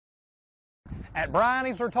At Bryan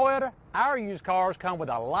Easler Toyota, our used cars come with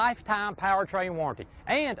a lifetime powertrain warranty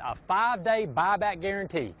and a 5-day buyback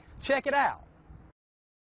guarantee. Check it out.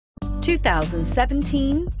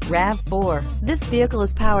 2017 RAV4. This vehicle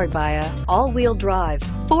is powered by a all-wheel drive,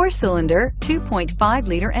 4-cylinder,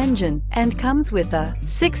 2.5-liter engine and comes with a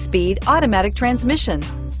 6-speed automatic transmission.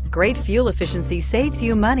 Great fuel efficiency saves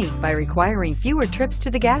you money by requiring fewer trips to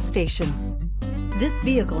the gas station. This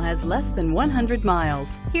vehicle has less than 100 miles.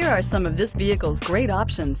 Here are some of this vehicle's great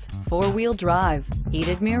options: 4-wheel drive,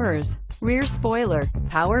 heated mirrors, rear spoiler,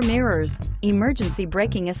 power mirrors, emergency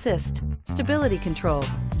braking assist, stability control,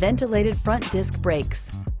 ventilated front disc brakes,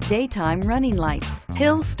 daytime running lights,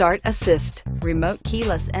 hill start assist, remote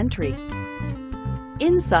keyless entry.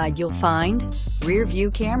 Inside you'll find rear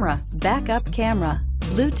view camera, backup camera,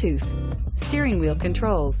 Bluetooth, steering wheel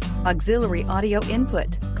controls, auxiliary audio input,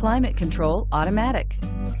 climate control automatic,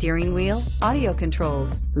 steering wheel audio controls,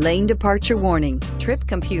 lane departure warning, trip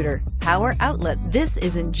computer, power outlet. This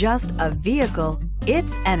isn't just a vehicle,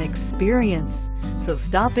 it's an experience. So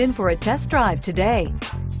stop in for a test drive today.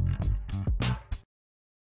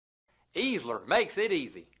 Easler makes it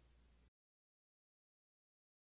easy.